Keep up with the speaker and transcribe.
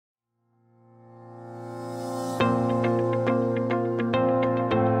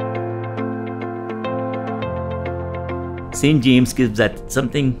St. James gives that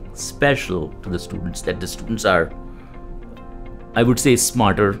something special to the students, that the students are, I would say,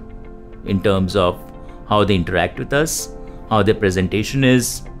 smarter in terms of how they interact with us, how their presentation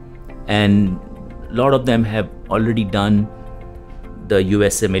is, and a lot of them have already done the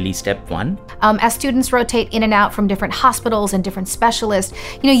USMLE Step 1. As students rotate in and out from different hospitals and different specialists,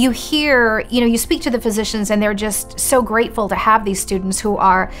 you hear, you speak to the physicians and they're just so grateful to have these students who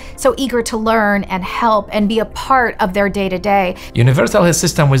are so eager to learn and help and be a part of their day-to-day. Universal Health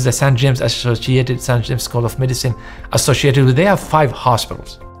System with the St. James School of Medicine associated with, they have 5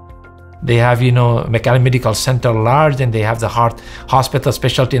 hospitals. They have, McAllen Medical Center large, and they have the heart hospital,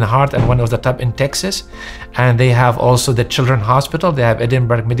 specialty in heart, and one of the top in Texas. And they have also the Children's Hospital. They have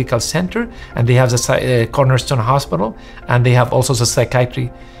Edinburgh Medical Center, and they have the Cornerstone Hospital, and they have also the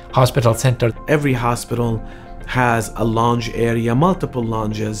Psychiatry Hospital Center. Every hospital has a lounge area, multiple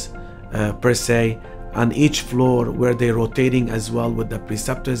lounges per se, on each floor where they're rotating as well with the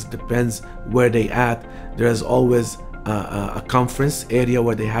preceptors, depends where they at. There's always a conference area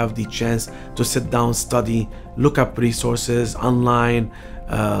where they have the chance to sit down, study, look up resources online,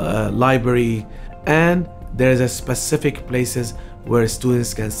 library, and there's a specific places where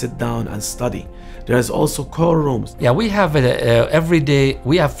students can sit down and study. There's also core rooms. Yeah, we have every day,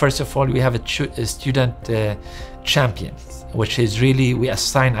 first of all, we have a student champion, which is really, I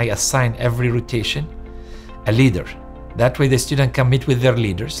assign every rotation a leader. That way the student can meet with their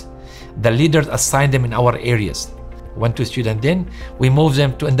leaders. The leaders assign them in our areas. 1, 2 students, then we move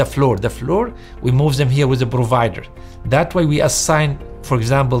them to the floor, we move them here with the provider. That way we assign, for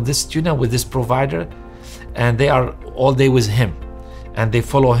example, this student with this provider, and they are all day with him, and they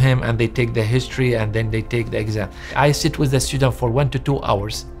follow him, and they take the history, and then they take the exam. I sit with the student for 1 to 2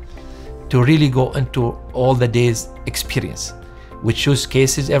 hours to really go into all the day's experience. We choose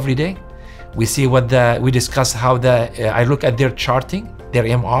cases every day. We see we discuss how I look at their charting, their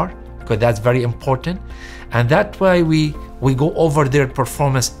MR, because that's very important. And that way we go over their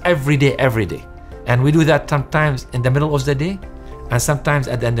performance every day. And we do that sometimes in the middle of the day and sometimes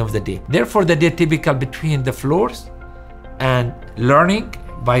at the end of the day. Therefore, the day typical between the floors and learning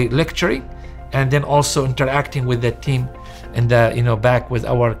by lecturing, and then also interacting with the team in the, back with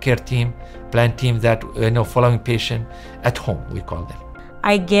our care team, plan team that, following patient at home, we call them.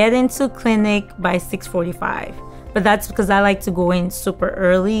 I get into clinic by 6:45, but that's because I like to go in super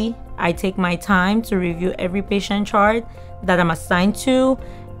early. I take my time to review every patient chart that I'm assigned to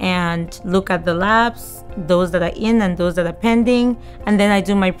and look at the labs, those that are in and those that are pending, and then I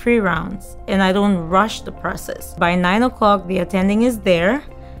do my pre-rounds, and I don't rush the process. By 9 o'clock, the attending is there,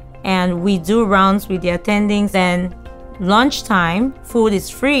 and we do rounds with the attendings. Then lunchtime, food is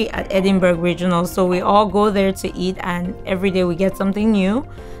free at Edinburgh Regional, so we all go there to eat, and every day we get something new,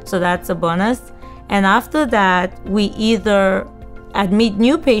 so that's a bonus. And after that, we either admit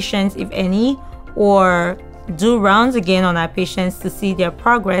new patients, if any, or do rounds again on our patients to see their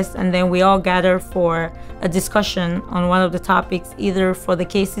progress, and then we all gather for a discussion on one of the topics, either for the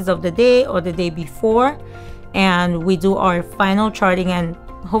cases of the day or the day before, and we do our final charting, and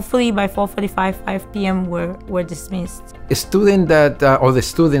hopefully by 4:45, 5 p.m. we're dismissed. A student that, or the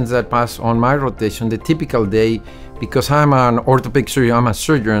students that pass on my rotation, the typical day, because I'm an orthopedic surgeon, I'm a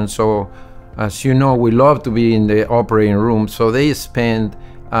surgeon, so as you know, we love to be in the operating room, so they spend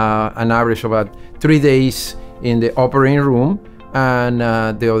an average of about 3 days in the operating room and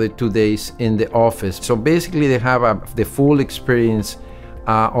the other 2 days in the office. So basically they have the full experience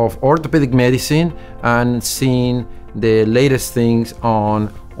of orthopedic medicine and seeing the latest things on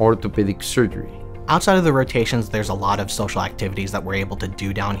orthopedic surgery. Outside of the rotations, there's a lot of social activities that we're able to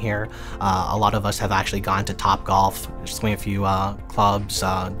do down here. A lot of us have actually gone to Topgolf, swing a few clubs,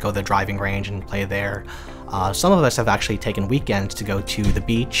 go to the driving range and play there. Some of us have actually taken weekends to go to the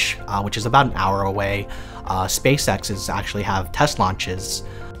beach, which is about an hour away. SpaceX actually have test launches.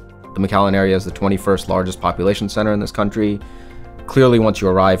 The McAllen area is the 21st largest population center in this country. Clearly, once you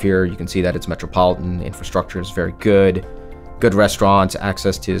arrive here, you can see that it's metropolitan, infrastructure is very good. Good restaurants,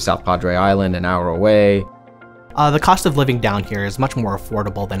 access to South Padre Island an hour away. The cost of living down here is much more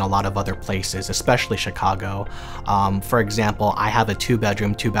affordable than a lot of other places, especially Chicago. For example, I have a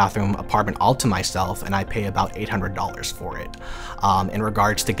 2-bedroom, 2-bathroom apartment all to myself, and I pay about $800 for it. In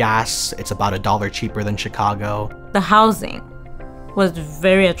regards to gas, it's about $1 cheaper than Chicago. The housing was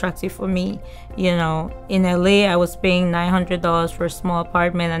very attractive for me. In LA, I was paying $900 for a small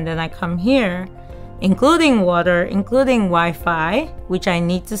apartment, and then I come here, including water, including Wi-Fi, which I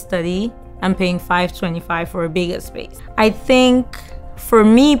need to study. I'm paying $525 for a bigger space. I think for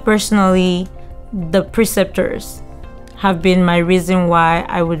me personally, the preceptors have been my reason why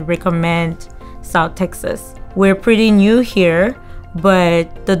I would recommend South Texas We're pretty new here,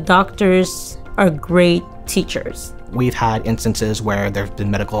 but the doctors are great teachers. We've had instances where there have been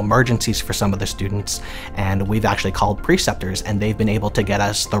medical emergencies for some of the students, and we've actually called preceptors, and they've been able to get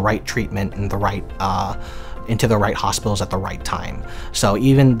us the right treatment and the right into the right hospitals at the right time. So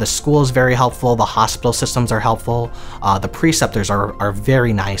even the school is very helpful, the hospital systems are helpful, the preceptors are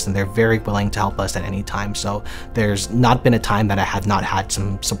very nice, and they're very willing to help us at any time. So there's not been a time that I have not had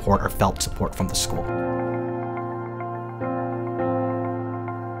some support or felt support from the school.